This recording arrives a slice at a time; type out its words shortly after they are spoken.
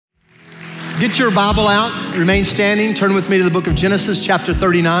Get your Bible out, remain standing, turn with me to the book of Genesis, chapter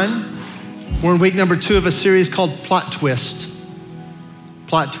 39. We're in week number 2 of a series called Plot Twist.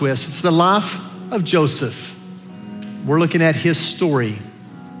 Plot Twist. It's the life of Joseph. We're looking at his story,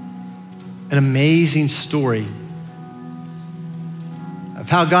 an amazing story of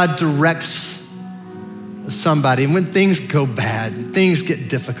how God directs somebody. And when things go bad, and things get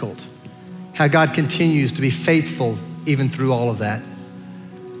difficult, how God continues to be faithful even through all of that.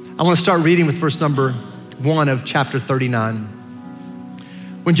 I want to start reading with verse number 1 of chapter 39.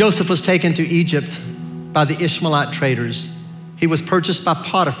 When Joseph was taken to Egypt by the Ishmaelite traders, he was purchased by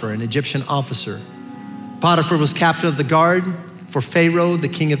Potiphar, an Egyptian officer. Potiphar was captain of the guard for Pharaoh, the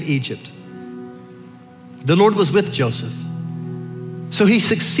king of Egypt. The Lord was with Joseph, so he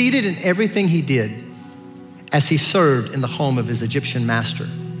succeeded in everything he did as he served in the home of his Egyptian master.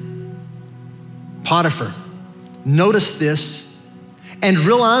 Potiphar noticed this and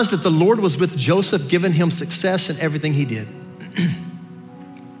realized that the Lord was with Joseph, giving him success in everything he did.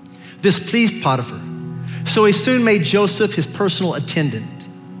 This pleased Potiphar, so he soon made Joseph his personal attendant.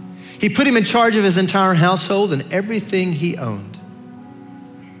 He put him in charge of his entire household and everything he owned.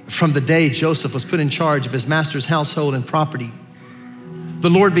 From the day Joseph was put in charge of his master's household and property,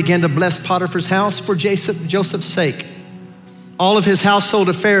 the Lord began to bless Potiphar's house for Joseph's sake. All of his household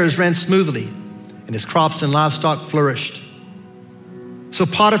affairs ran smoothly, and his crops and livestock flourished. So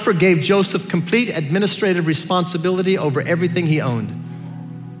Potiphar gave Joseph complete administrative responsibility over everything he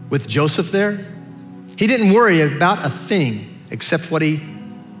owned. With Joseph there, he didn't worry about a thing except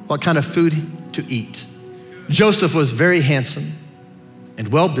what kind of food to eat. Joseph was very handsome and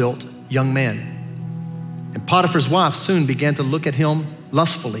well-built young man. And Potiphar's wife soon began to look at him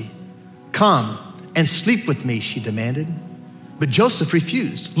lustfully. "Come and sleep with me," she demanded. But Joseph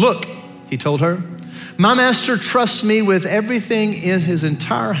refused. "Look," he told her, "my master trusts me with everything in his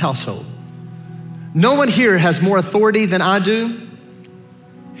entire household. No one here has more authority than I do.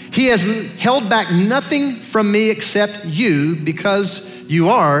 He has held back nothing from me except you because you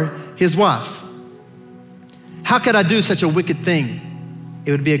are his wife. How could I do such a wicked thing?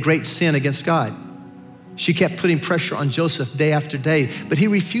 It would be a great sin against God." She kept putting pressure on Joseph day after day, but he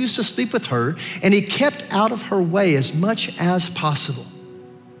refused to sleep with her, and he kept out of her way as much as possible.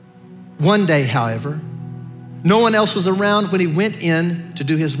 One day, however, no one else was around when he went in to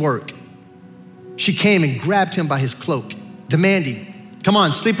do his work. She came and grabbed him by his cloak, demanding, "Come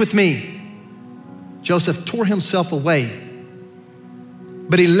on, sleep with me." Joseph tore himself away,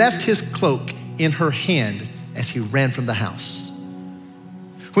 but he left his cloak in her hand as he ran from the house.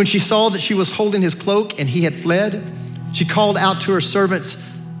 When she saw that she was holding his cloak and he had fled, she called out to her servants.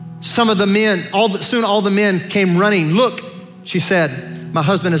 Soon all the men came running. "Look," she said, "my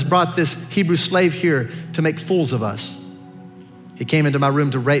husband has brought this Hebrew slave here to make fools of us. He came into my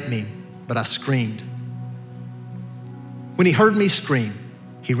room to rape me, but I screamed. When he heard me scream,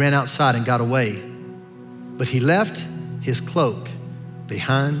 he ran outside and got away, but he left his cloak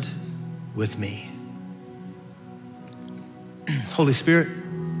behind with me." Holy Spirit,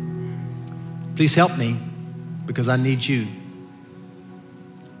 please help me because I need you.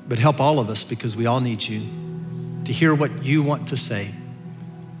 But help all of us because we all need you to hear what you want to say.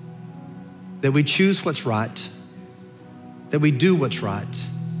 That we choose what's right, that we do what's right,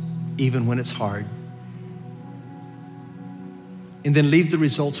 even when it's hard. And then leave the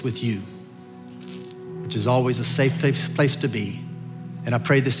results with you, which is always a safe place to be. And I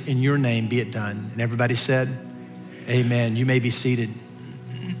pray this in your name, be it done. And everybody said, amen. You may be seated.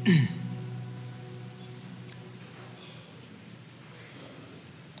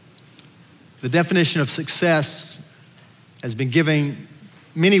 The definition of success has been given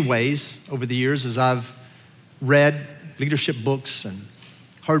many ways over the years as I've read leadership books and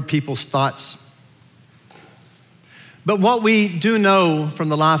heard people's thoughts. But what we do know from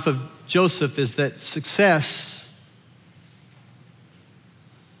the life of Joseph is that success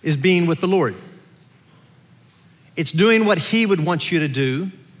is being with the Lord. It's doing what he would want you to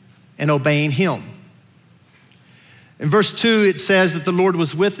do and obeying him. In verse 2, it says that the Lord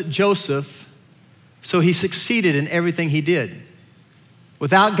was with Joseph, so he succeeded in everything he did.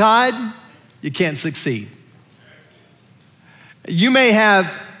 Without God, you can't succeed. You may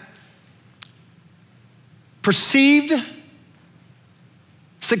have perceived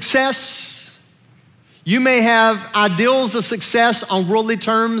success. You may have ideals of success on worldly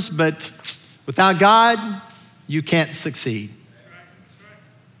terms, but without God, you can't succeed.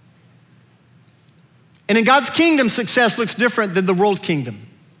 And in God's kingdom, success looks different than the world kingdom.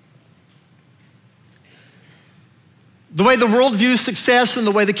 The way the world views success and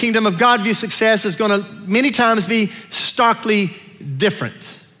the way the kingdom of God views success is going to many times be starkly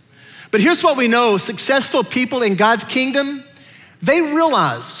different. But here's what we know. Successful people in God's kingdom, they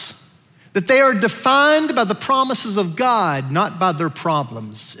realize that they are defined by the promises of God, not by their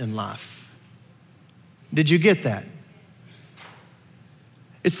problems in life. Did you get that?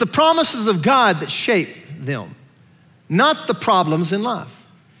 It's the promises of God that shape them, not the problems in life.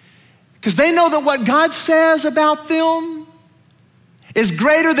 Because they know that what God says about them is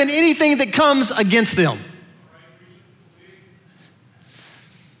greater than anything that comes against them.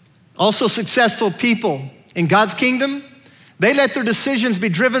 Also, successful people in God's kingdom, they let their decisions be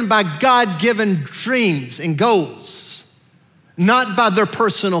driven by God-given dreams and goals, not by their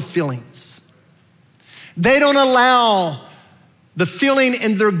personal feelings. They don't allow the feeling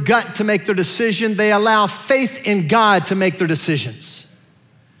in their gut to make their decision. They allow faith in God to make their decisions.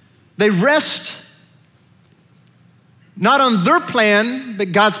 They rest not on their plan,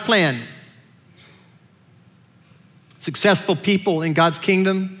 but God's plan. Successful people in God's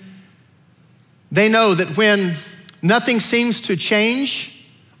kingdom, they know that when nothing seems to change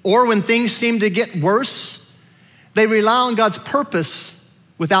or when things seem to get worse, they rely on God's purpose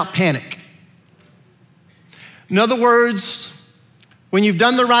without panic. In other words, when you've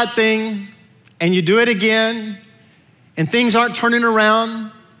done the right thing and you do it again and things aren't turning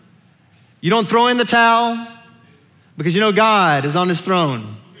around, you don't throw in the towel because you know God is on his throne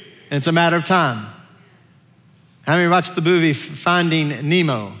and it's a matter of time. How many watched the movie Finding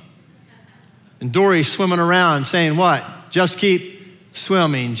Nemo? And Dory swimming around saying what? Just keep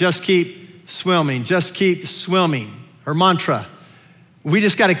swimming, just keep swimming, just keep swimming. Her mantra. We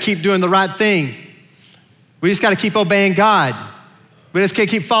just got to keep doing the right thing. We just got to keep obeying God. We just got to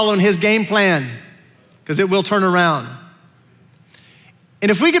keep following his game plan because it will turn around. And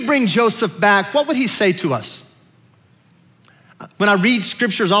if we could bring Joseph back, what would he say to us? When I read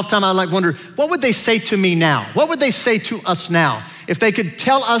scriptures, oftentimes I wonder, what would they say to me now? What would they say to us now? If they could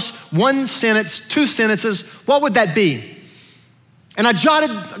tell us one sentence, two sentences, what would that be? And I jotted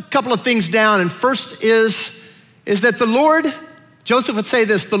a couple of things down. And first is that the Lord, Joseph would say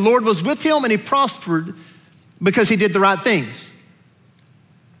this, the Lord was with him and he prospered because he did the right things.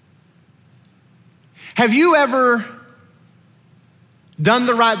 Have you ever done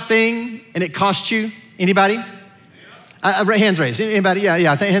the right thing and it cost you? Anybody? Hands raised. Anybody?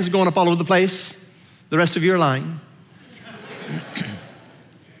 Yeah. I think hands are going up all over the place. The rest of you are lying.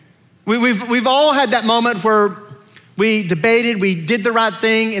 We've all had that moment where we debated, we did the right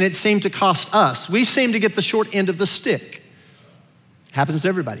thing, and it seemed to cost us. We seem to get the short end of the stick. Happens to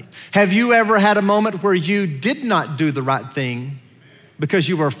everybody. Have you ever had a moment where you did not do the right thing because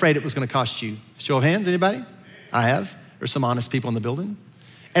you were afraid it was going to cost you? Show of hands, anybody? I have. There's some honest people in the building.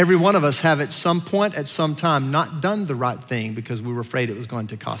 Every one of us have at some point, at some time, not done the right thing because we were afraid it was going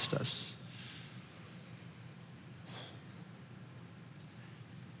to cost us.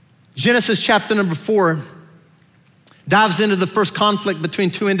 Genesis chapter number 4 dives into the first conflict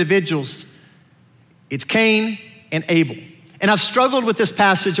between two individuals. It's Cain and Abel. And I've struggled with this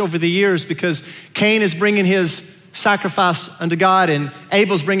passage over the years because Cain is bringing his sacrifice unto God and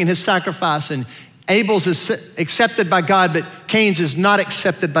Abel's bringing his sacrifice, and Abel's is accepted by God, but Cain's is not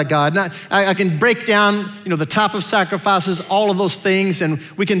accepted by God. Now, I can break down, the type of sacrifices, all of those things, and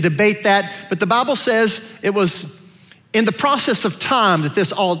we can debate that. But the Bible says it was in the process of time that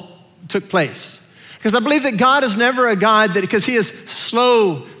this all took place. Because I believe that God is never a God that, because he is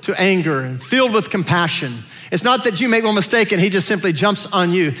slow to anger and filled with compassion. It's not that you make one mistake and he just simply jumps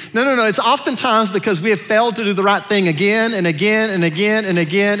on you. No. It's oftentimes because we have failed to do the right thing again and again and again and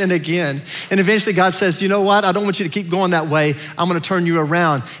again and again. And eventually God says, you know what? I don't want you to keep going that way. I'm going to turn you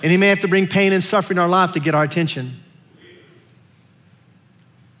around. And he may have to bring pain and suffering in our life to get our attention.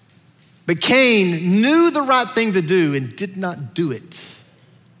 But Cain knew the right thing to do and did not do it.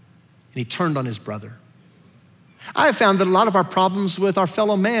 And he turned on his brother. I have found that a lot of our problems with our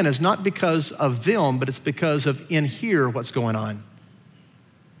fellow man is not because of them, but it's because of in here what's going on.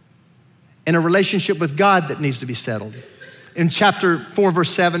 In a relationship with God that needs to be settled. In chapter 4, verse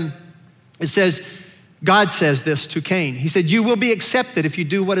 7, it says, God says this to Cain. He said, you will be accepted if you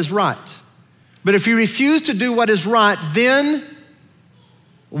do what is right. But if you refuse to do what is right, then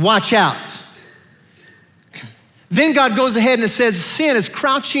watch out. Then God goes ahead and it says, sin is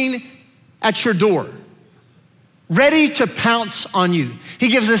crouching at your door, ready to pounce on you. He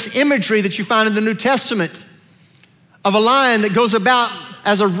gives this imagery that you find in the New Testament of a lion that goes about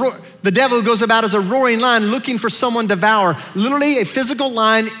as the devil goes about as a roaring lion looking for someone to devour. Literally a physical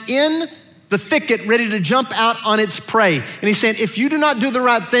lion in the thicket ready to jump out on its prey. And he's saying, if you do not do the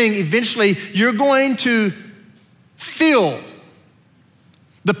right thing, eventually you're going to feel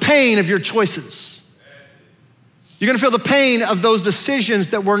the pain of your choices. You're gonna feel the pain of those decisions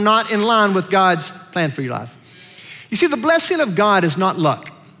that were not in line with God's plan for your life. You see, the blessing of God is not luck.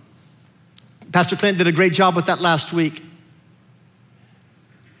 Pastor Clint did a great job with that last week.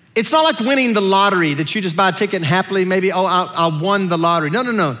 It's not like winning the lottery that you just buy a ticket and happily maybe, I won the lottery.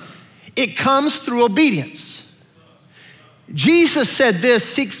 No. It comes through obedience. Jesus said this,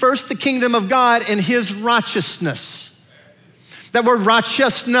 seek first the kingdom of God and his righteousness. That word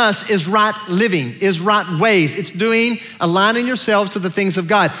righteousness is right living, is right ways. It's aligning yourselves to the things of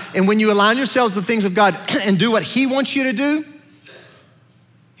God. And when you align yourselves to the things of God and do what he wants you to do,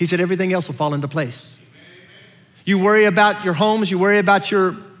 he said everything else will fall into place. You worry about your homes, you worry about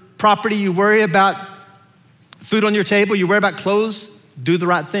your property, you worry about food on your table, you worry about clothes, do the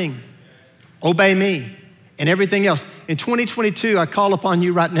right thing. Obey me and everything else. In 2022, I call upon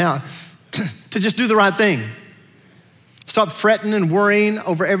you right now to just do the right thing. Stop fretting and worrying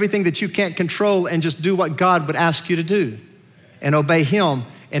over everything that you can't control and just do what God would ask you to do and obey him,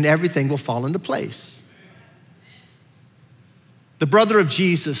 and everything will fall into place. The brother of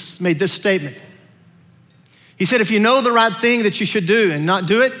Jesus made this statement. He said, if you know the right thing that you should do and not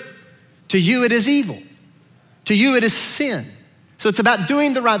do it, to you it is evil. To you it is sin. So it's about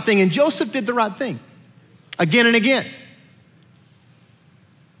doing the right thing, and Joseph did the right thing again and again.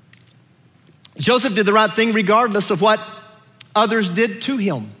 Joseph did the right thing regardless of what others did to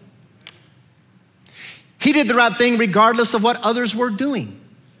him. He did the right thing regardless of what others were doing.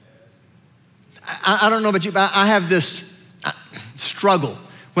 I don't know about you, but I have this struggle.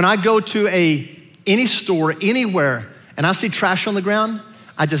 When I go to any store, anywhere, and I see trash on the ground,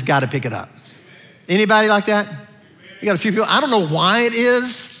 I just gotta pick it up. Anybody like that? You got a few people, I don't know why it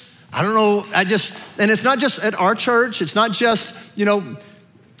is. I don't know, and it's not just at our church, it's not just,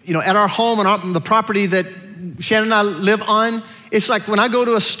 at our home and on the property that Shannon and I live on. It's like when I go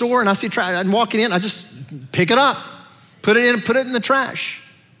to a store and I see trash, I'm walking in, I just pick it up, put it in the trash.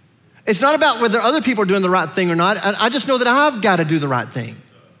 It's not about whether other people are doing the right thing or not. I just know that I've got to do the right thing.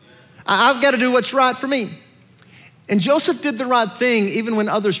 I've got to do what's right for me. And Joseph did the right thing even when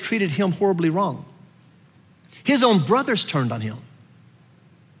others treated him horribly wrong. His own brothers turned on him,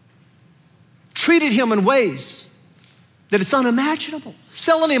 treated him in ways that it's unimaginable,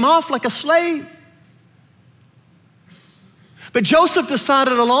 selling him off like a slave. But Joseph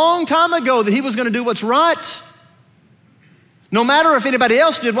decided a long time ago that he was going to do what's right, no matter if anybody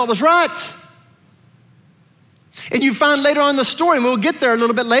else did what was right. And you find later on in the story, and we'll get there a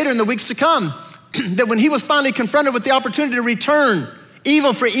little bit later in the weeks to come, that when he was finally confronted with the opportunity to return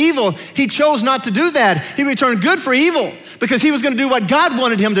evil for evil, he chose not to do that. He returned good for evil because he was going to do what God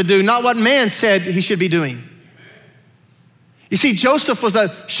wanted him to do, not what man said he should be doing. You see, Joseph was the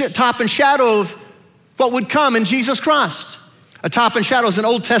top and shadow of what would come in Jesus Christ. A top and shadow is an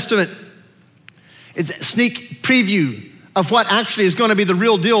Old Testament. It's a sneak preview of what actually is going to be the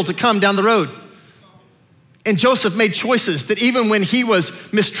real deal to come down the road. And Joseph made choices that even when he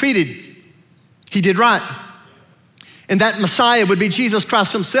was mistreated, he did right. And that Messiah would be Jesus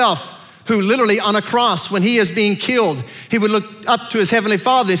Christ himself, who literally on a cross, when he is being killed, he would look up to his heavenly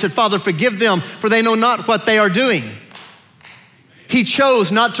Father. He said, Father, forgive them, for they know not what they are doing. He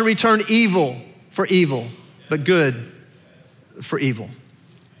chose not to return evil for evil, but good for evil.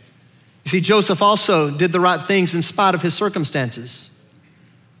 You see, Joseph also did the right things in spite of his circumstances.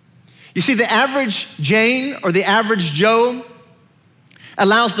 You see, the average Jane or the average Joe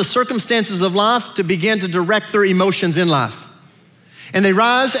allows the circumstances of life to begin to direct their emotions in life. And they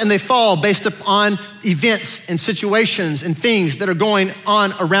rise and they fall based upon events and situations and things that are going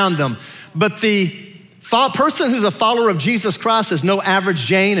on around them. But the person who's a follower of Jesus Christ is no average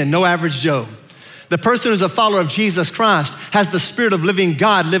Jane and no average Joe. The person who's a follower of Jesus Christ has the Spirit of living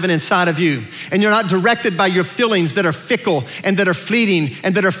God living inside of you. And you're not directed by your feelings that are fickle and that are fleeting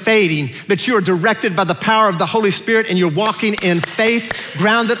and that are fading, but you are directed by the power of the Holy Spirit, and you're walking in faith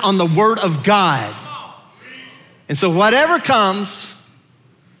grounded on the Word of God. And so whatever comes,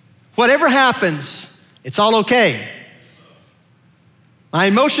 whatever happens, it's all okay. My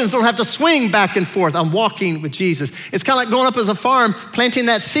emotions don't have to swing back and forth. I'm walking with Jesus. It's kind of like going up as a farm, planting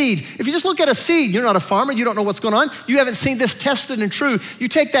that seed. If you just look at a seed, you're not a farmer, you don't know what's going on. You haven't seen this tested and true. You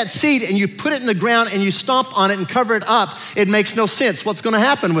take that seed and you put it in the ground and you stomp on it and cover it up. It makes no sense what's going to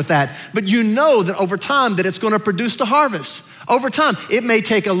happen with that. But you know that over time that it's going to produce the harvest. Over time, it may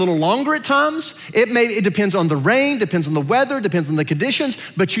take a little longer at times. It depends on the rain, depends on the weather, depends on the conditions.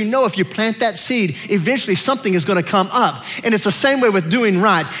 But you know if you plant that seed, eventually something is going to come up. And it's the same way with doing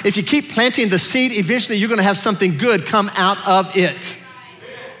right. If you keep planting the seed, eventually you're going to have something good come out of it.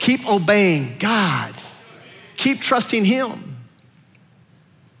 Keep obeying God. Keep trusting Him.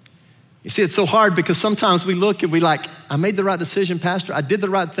 You see, it's so hard because sometimes we look and we like, I made the right decision, Pastor. I did the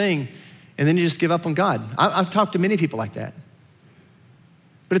right thing. And then you just give up on God. I've talked to many people like that.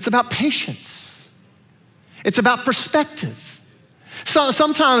 But it's about patience. It's about perspective. So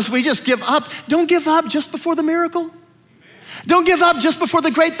sometimes we just give up. Don't give up just before the miracle. Don't give up just before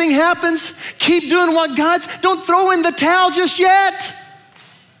the great thing happens. Keep doing what don't throw in the towel just yet.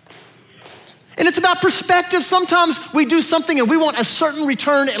 And it's about perspective. Sometimes we do something and we want a certain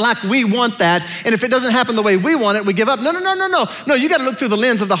return like we want that. And if it doesn't happen the way we want it, we give up. No. No, you gotta look through the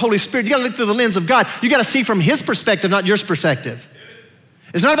lens of the Holy Spirit. You gotta look through the lens of God. You gotta see from His perspective, not your perspective.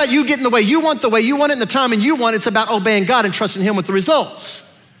 It's not about you getting the way you want it in the time and you want. It's about obeying God and trusting Him with the results.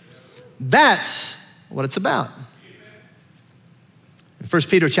 That's what it's about. In 1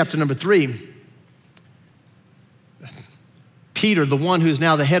 Peter chapter number 3, Peter, the one who's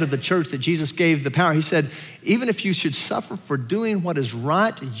now the head of the church that Jesus gave the power, he said, even if you should suffer for doing what is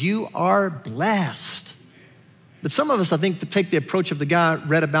right, you are blessed. But some of us, I think, take the approach of the guy I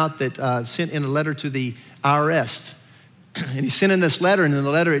read about that sent in a letter to the IRS. And he sent in this letter, and in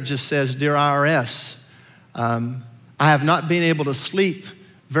the letter it just says, Dear IRS, I have not been able to sleep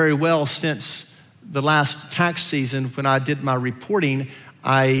very well since the last tax season. When I did my reporting,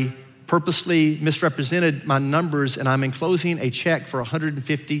 I purposely misrepresented my numbers, and I'm enclosing a check for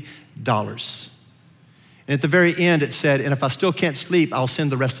 $150. And at the very end it said, and if I still can't sleep, I'll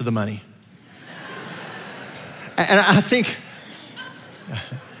send the rest of the money. And I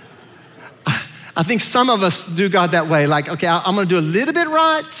think some of us do God that way. Like, okay, I'm gonna do a little bit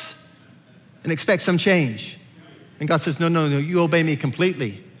right and expect some change. And God says, no, you obey me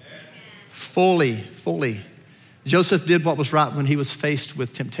completely, fully. Joseph did what was right when he was faced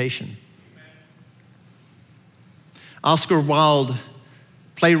with temptation. Oscar Wilde,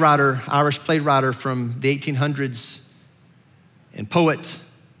 Irish playwright from the 1800s and poet,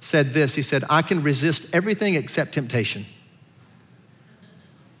 said this. He said, I can resist everything except temptation.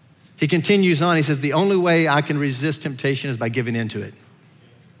 He continues on, he says, the only way I can resist temptation is by giving in to it.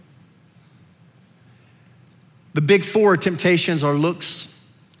 The big four temptations are looks,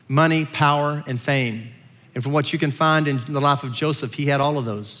 money, power, and fame. And from what you can find in the life of Joseph, he had all of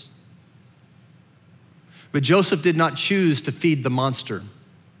those. But Joseph did not choose to feed the monster.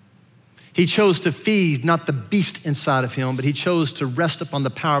 He chose to feed not the beast inside of him, but he chose to rest upon the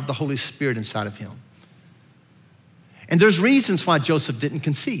power of the Holy Spirit inside of him. And there's reasons why Joseph didn't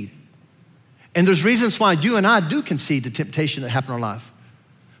concede. And there's reasons why you and I do concede to temptation that happened in our life.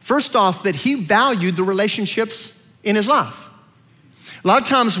 First off, that he valued the relationships in his life. A lot of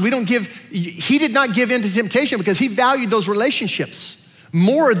times he did not give in to temptation because he valued those relationships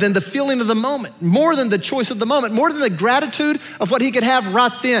more than the feeling of the moment, more than the choice of the moment, more than the gratitude of what he could have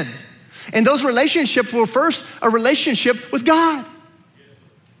right then. And those relationships were first a relationship with God.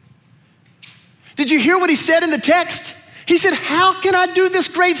 Did you hear what he said in the text? He said, how can I do this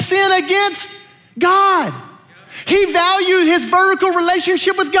great sin against God? He valued his vertical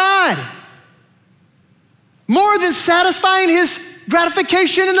relationship with God more than satisfying his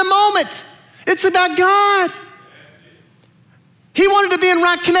gratification in the moment. It's about God. He wanted to be in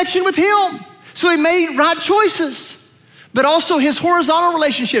right connection with him, so he made right choices. But also his horizontal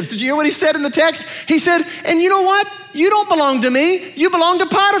relationships. Did you hear what he said in the text? He said, and you know what? You don't belong to me. You belong to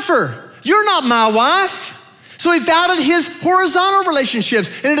Potiphar. You're not my wife. So he valued his horizontal relationships.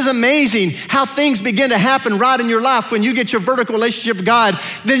 And it is amazing how things begin to happen right in your life when you get your vertical relationship with God,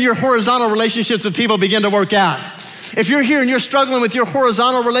 then your horizontal relationships with people begin to work out. If you're here and you're struggling with your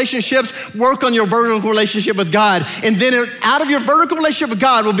horizontal relationships, work on your vertical relationship with God. And then out of your vertical relationship with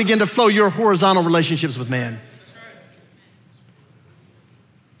God will begin to flow your horizontal relationships with man.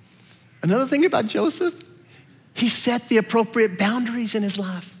 Another thing about Joseph, he set the appropriate boundaries in his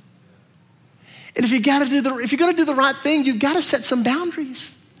life. And if you're gonna do the right thing, you've got to set some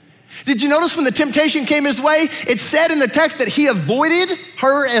boundaries. Did you notice when the temptation came his way, it said in the text that he avoided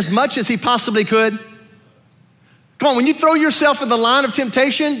her as much as he possibly could? Come on, when you throw yourself in the line of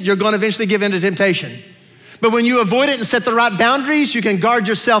temptation, you're going to eventually give in to temptation. But when you avoid it and set the right boundaries, you can guard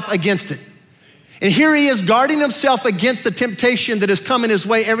yourself against it. And here he is guarding himself against the temptation that is coming his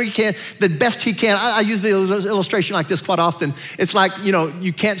way the best he can. I use the illustration like this quite often. It's like,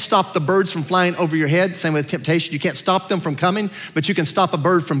 you can't stop the birds from flying over your head. Same with temptation. You can't stop them from coming, but you can stop a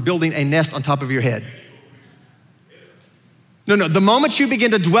bird from building a nest on top of your head. No, the moment you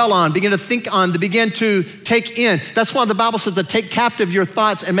begin to dwell on, begin to think on, to begin to take in, that's why the Bible says to take captive your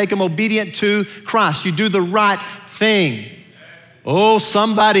thoughts and make them obedient to Christ. You do the right thing. Oh,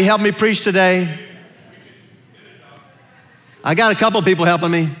 somebody help me preach today. I got a couple people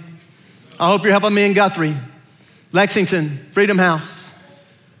helping me. I hope you're helping me in Guthrie, Lexington, Freedom House.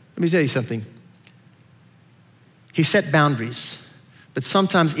 Let me tell you something. He set boundaries, but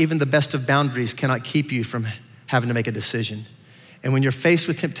sometimes even the best of boundaries cannot keep you from having to make a decision. And when you're faced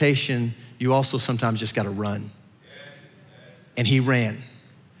with temptation, you also sometimes just gotta run. And he ran.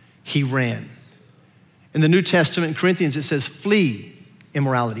 He ran. In the New Testament, in Corinthians, it says, flee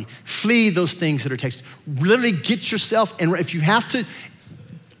immorality. Flee those things that are texted. Literally get yourself, and if you have to,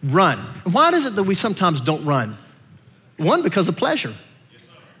 run. Why is it that we sometimes don't run? One, because of pleasure.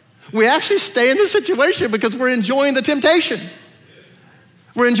 We actually stay in the situation because we're enjoying the temptation.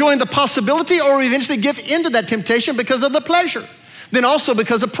 We're enjoying the possibility, or we eventually give into that temptation because of the pleasure. Then also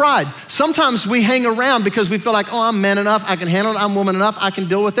because of pride. Sometimes we hang around because we feel like, oh, I'm man enough, I can handle it, I'm woman enough, I can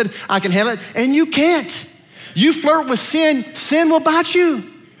deal with it, I can handle it, and you can't. You flirt with sin, sin will bite you.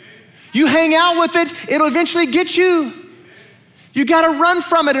 You hang out with it, it'll eventually get you. You gotta run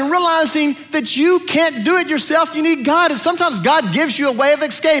from it and realizing that you can't do it yourself, you need God. And sometimes God gives you a way of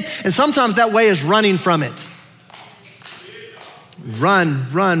escape, and sometimes that way is running from it.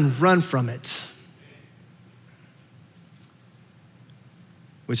 Run from it.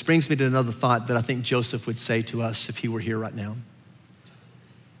 Which brings me to another thought that I think Joseph would say to us if he were here right now.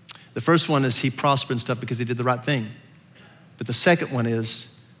 The first one is he prospered and stuff because he did the right thing. But the second one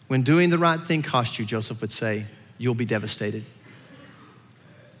is, when doing the right thing costs you, Joseph would say, you'll be devastated.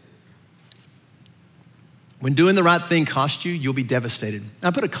 When doing the right thing costs you, you'll be devastated. Now,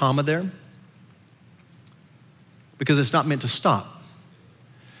 I put a comma there because it's not meant to stop.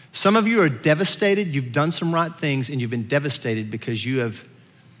 Some of you are devastated, you've done some right things, and you've been devastated because you've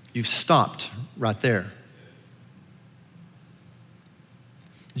stopped right there.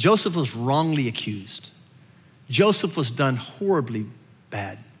 Joseph was wrongly accused. Joseph was done horribly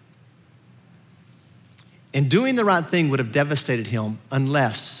bad. And doing the right thing would have devastated him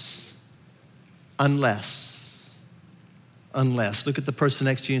unless. Look at the person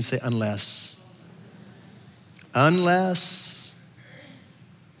next to you and say, unless. Unless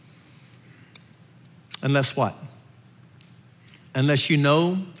what? Unless you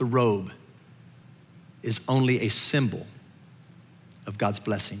know the robe is only a symbol of God's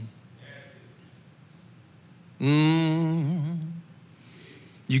blessing. You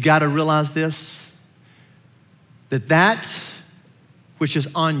gotta realize this, that which is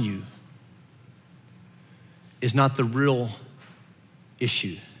on you is not the real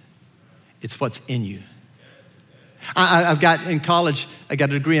issue. It's what's in you. In college, I got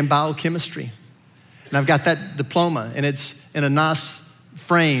a degree in biochemistry. And I've got that diploma, and it's in a nice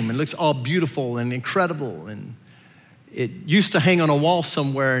frame. It looks all beautiful and incredible. And it used to hang on a wall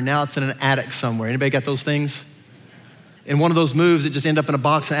somewhere, and now it's in an attic somewhere. Anybody got those things? In one of those moves, it just end up in a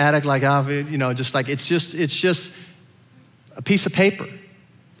box in an attic, like, just like, it's just a piece of paper.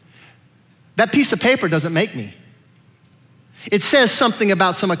 That piece of paper doesn't make me. It says something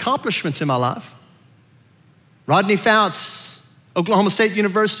about some accomplishments in my life. Rodney Fouts, Oklahoma State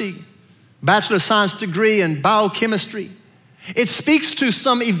University, Bachelor of Science degree in biochemistry. It speaks to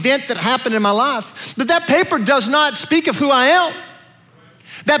some event that happened in my life, but that paper does not speak of who I am.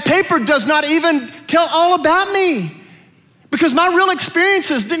 That paper does not even tell all about me, because my real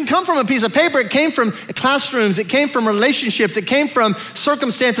experiences didn't come from a piece of paper. It came from classrooms. It came from relationships. It came from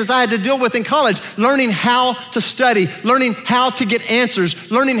circumstances I had to deal with in college, learning how to study, learning how to get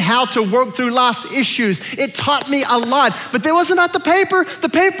answers, learning how to work through life issues. It taught me a lot, but there wasn't not the paper. The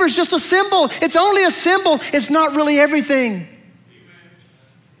paper is just a symbol. It's only a symbol. It's not really everything.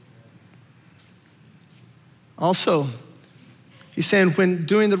 Also, he's saying when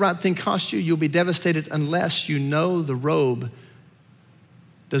doing the right thing costs you, you'll be devastated unless you know the robe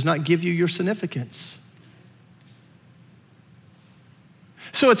does not give you your significance.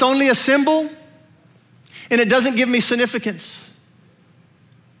 So it's only a symbol and it doesn't give me significance.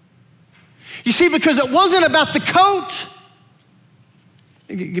 You see, because it wasn't about the coat.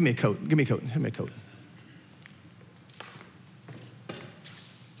 Give me a coat, give me a coat, give me a coat.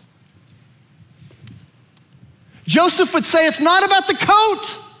 Joseph would say it's not about the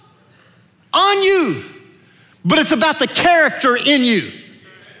coat on you, but it's about the character in you.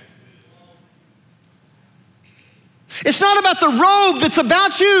 It's not about the robe that's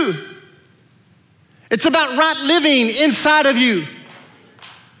about you. It's about right living inside of you.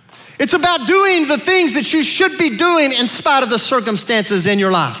 It's about doing the things that you should be doing in spite of the circumstances in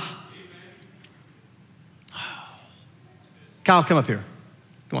your life. Kyle, come up here.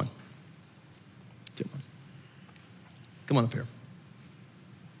 Come on. Come on up here.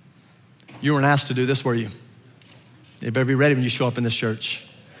 You weren't asked to do this, were you? You better be ready when you show up in this church.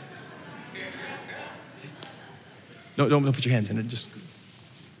 No, don't put your hands in it, just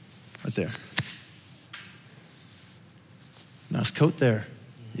right there. Nice coat there.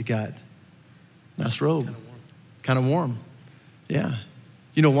 You got nice robe. Kind of warm. Yeah.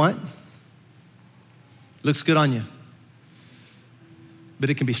 You know what? Looks good on you. But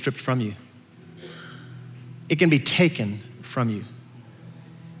it can be stripped from you. It can be taken from you.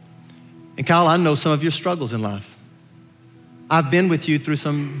 And Kyle, I know some of your struggles in life. I've been with you through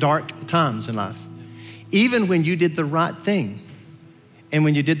some dark times in life. Even when you did the right thing, and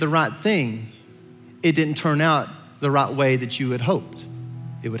when you did the right thing, it didn't turn out the right way that you had hoped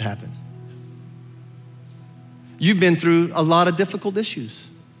it would happen. You've been through a lot of difficult issues.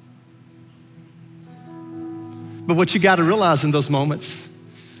 But what you got to realize in those moments,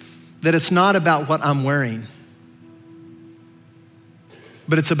 that it's not about what I'm wearing,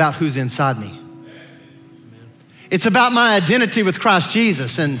 but it's about who's inside me. It's about my identity with Christ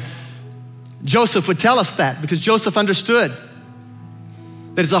Jesus. And Joseph would tell us that because Joseph understood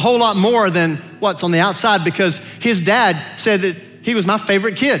that it's a whole lot more than what's on the outside, because his dad said that he was my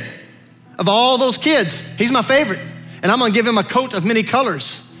favorite kid. Of all those kids, he's my favorite. And I'm gonna give him a coat of many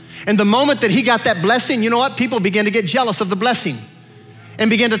colors. And the moment that he got that blessing, you know what? People began to get jealous of the blessing and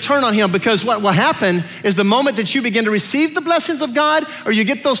began to turn on him, because what will happen is the moment that you begin to receive the blessings of God or you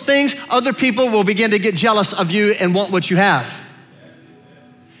get those things, other people will begin to get jealous of you and want what you have.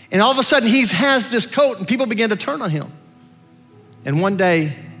 And all of a sudden he has this coat and people begin to turn on him. And one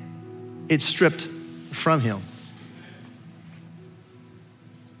day it's stripped from him.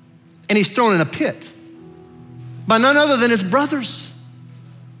 And he's thrown in a pit by none other than his brothers,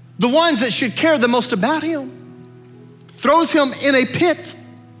 the ones that should care the most about him. Throws him in a pit.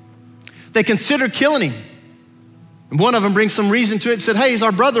 They consider killing him. And one of them brings some reason to it and said, hey, he's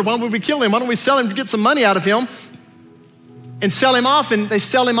our brother. Why don't we kill him? Why don't we sell him to get some money out of him and sell him off? And they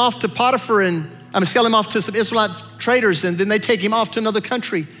sell him off to Potiphar sell him off to some Israelite traders, and then they take him off to another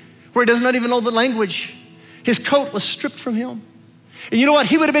country where he does not even know the language. His coat was stripped from him. And you know what?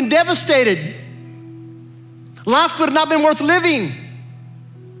 He would have been devastated. Life would have not been worth living.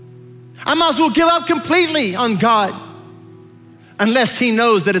 I might as well give up completely on God, unless he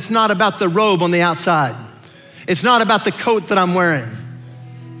knows that it's not about the robe on the outside. It's not about the coat that I'm wearing.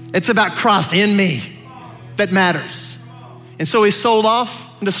 It's about Christ in me that matters. And so he's sold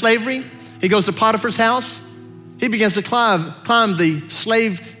off into slavery. He goes to Potiphar's house. He begins to climb the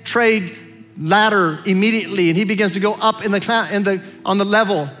slave trade ladder immediately, and he begins to go up on the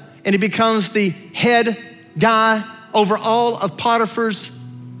level, and he becomes the head guy over all of Potiphar's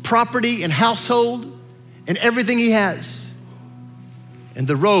property and household and everything he has. And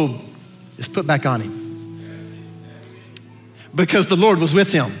the robe is put back on him because the Lord was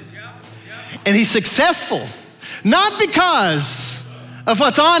with him. And he's successful, not because of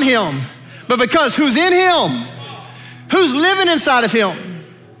what's on him, but because who's in him, who's living inside of him.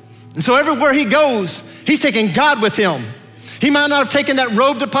 And so everywhere he goes, he's taking God with him. He might not have taken that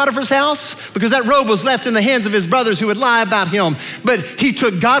robe to Potiphar's house because that robe was left in the hands of his brothers who would lie about him, but he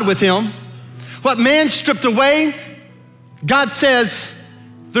took God with him. What man stripped away, God says,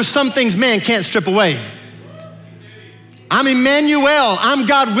 there's some things man can't strip away. I'm Emmanuel, I'm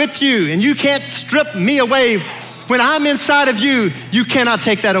God with you, and you can't strip me away. When I'm inside of you, you cannot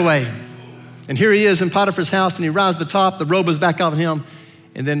take that away. And here he is in Potiphar's house, and he rises to the top, the robe is back on him,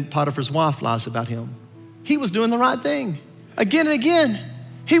 and then Potiphar's wife lies about him. He was doing the right thing. Again and again,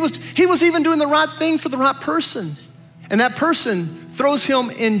 he was even doing the right thing for the right person. And that person throws him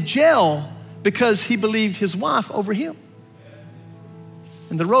in jail because he believed his wife over him.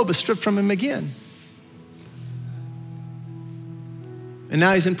 And the robe is stripped from him again. And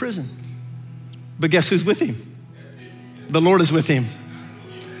now he's in prison. But guess who's with him? The Lord is with him.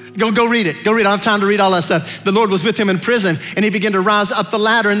 Go read it. Go read it. I don't have time to read all that stuff. The Lord was with him in prison, and he began to rise up the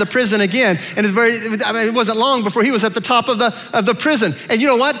ladder in the prison again. And it wasn't long before he was at the top of the prison. And you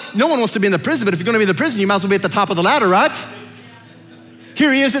know what? No one wants to be in the prison, but if you're going to be in the prison, you might as well be at the top of the ladder, right?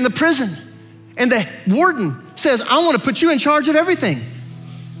 Here he is in the prison. And the warden says, I want to put you in charge of everything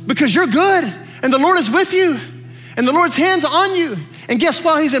because you're good, and the Lord is with you, and the Lord's hand's on you. And guess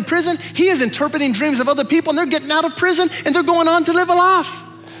while he's in prison, he is interpreting dreams of other people, and they're getting out of prison, and they're going on to live a life.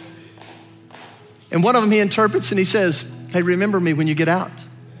 And one of them he interprets and he says, hey, remember me when you get out.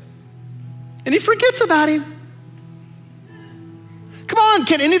 And he forgets about him. Come on,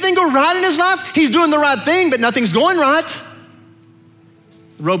 can anything go right in his life? He's doing the right thing, but nothing's going right.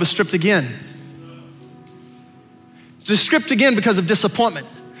 The robe is stripped again. Just stripped again because of disappointment.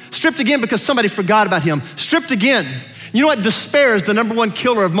 Stripped again because somebody forgot about him. Stripped again. You know what? Despair is the number one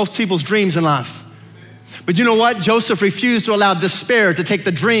killer of most people's dreams in life. But you know what? Joseph refused to allow despair to take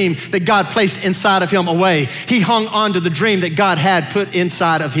the dream that God placed inside of him away. He hung on to the dream that God had put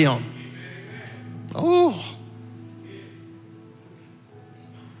inside of him. Oh.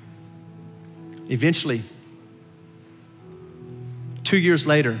 Eventually, 2 years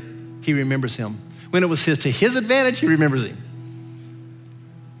later, he remembers him. When it was to his advantage, he remembers him.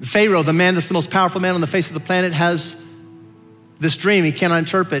 Pharaoh, the man that's the most powerful man on the face of the planet, has this dream he cannot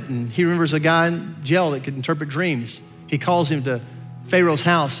interpret, and he remembers a guy in jail that could interpret dreams. He calls him to Pharaoh's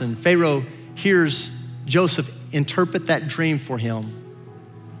house, and Pharaoh hears Joseph interpret that dream for him.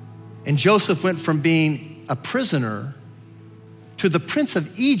 And Joseph went from being a prisoner to the prince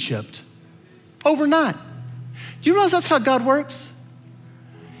of Egypt overnight. Do you realize that's how God works?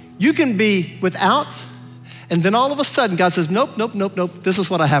 You can be without, and then all of a sudden God says, nope, this is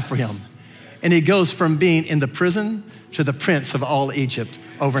what I have for him. And he goes from being in the prison to the prince of all Egypt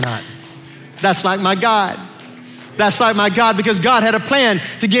overnight. That's like my God. That's like my God, because God had a plan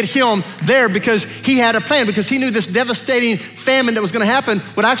to get him there, because he had a plan, because he knew this devastating famine that was going to happen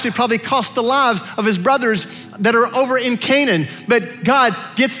would actually probably cost the lives of his brothers that are over in Canaan. But God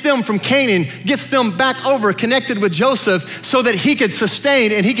gets them from Canaan, gets them back over, connected with Joseph, so that he could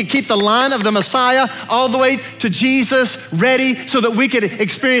sustain and he could keep the line of the Messiah all the way to Jesus ready, so that we could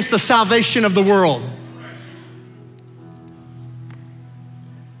experience the salvation of the world.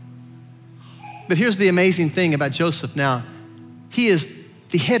 But here's the amazing thing about Joseph now. He is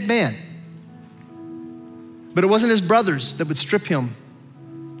the head man. But it wasn't his brothers that would strip him.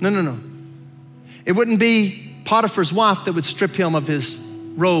 No. It wouldn't be Potiphar's wife that would strip him of his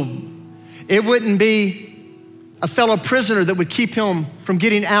robe. It wouldn't be a fellow prisoner that would keep him from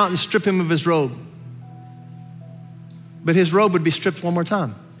getting out and strip him of his robe. But his robe would be stripped one more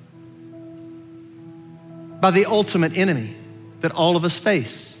time by the ultimate enemy that all of us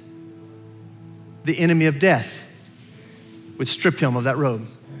face. The enemy of death would strip him of that robe.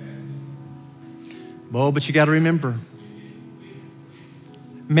 Oh, but you got to remember,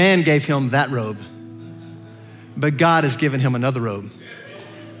 man gave him that robe, but God has given him another robe.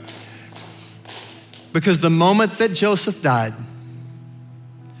 Because the moment that Joseph died,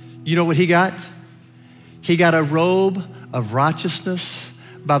 you know what he got? He got a robe of righteousness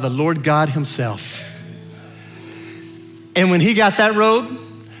by the Lord God himself. And when he got that robe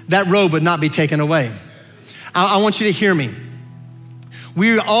would not be taken away. I want you to hear me.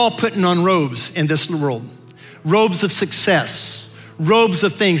 We're all putting on robes in this world. Robes of success, robes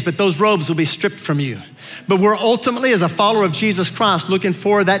of things, but those robes will be stripped from you. But we're ultimately, as a follower of Jesus Christ, looking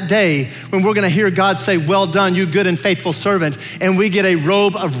for that day when we're gonna hear God say, well done, you good and faithful servant. And we get a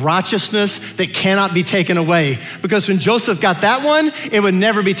robe of righteousness that cannot be taken away. Because when Joseph got that one, it would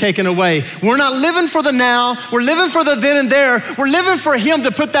never be taken away. We're not living for the now, we're living for the then and there. We're living for him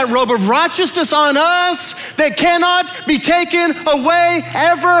to put that robe of righteousness on us that cannot be taken away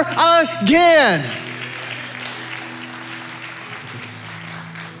ever again.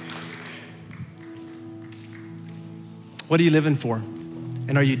 What are you living for?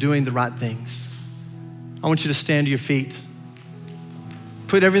 And are you doing the right things? I want you to stand to your feet.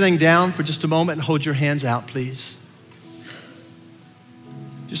 Put everything down for just a moment and hold your hands out, please.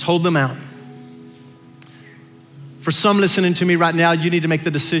 Just hold them out. For some listening to me right now, you need to make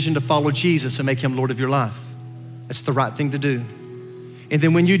the decision to follow Jesus and make him Lord of your life. That's the right thing to do. And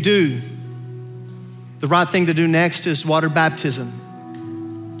then when you do, the right thing to do next is water baptism.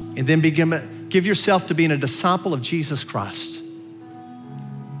 And then give yourself to being a disciple of Jesus Christ.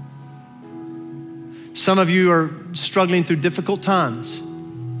 Some of you are struggling through difficult times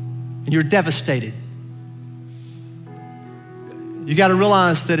and you're devastated. You got to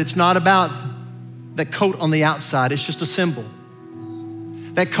realize that it's not about that coat on the outside. It's just a symbol.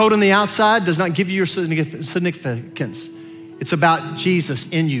 That coat on the outside does not give you your significance. It's about Jesus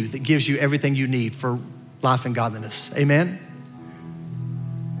in you that gives you everything you need for life and godliness. Amen?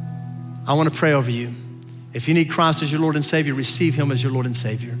 I want to pray over you. If you need Christ as your Lord and Savior, receive him as your Lord and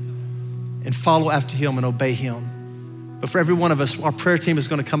Savior and follow after him and obey him. But for every one of us, our prayer team is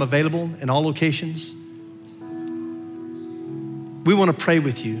going to come available in all locations. We want to pray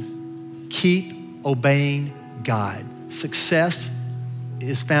with you. Keep obeying God. Success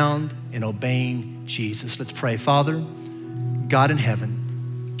is found in obeying Jesus. Let's pray. Father, God in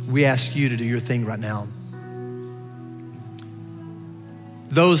heaven, we ask you to do your thing right now.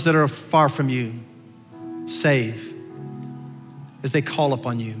 Those that are far from you, save as they call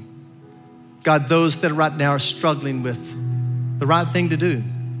upon you. God, those that right now are struggling with the right thing to do,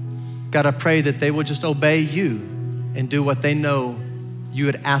 God, I pray that they will just obey you and do what they know you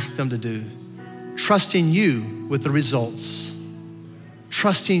had asked them to do. Trusting you with the results.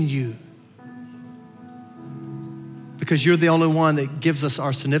 Trusting you. Because you're the only one that gives us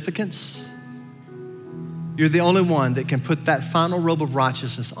our significance. You're the only one that can put that final robe of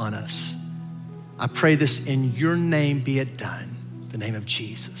righteousness on us. I pray this in your name be it done. In the name of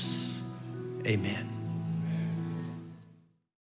Jesus. amen.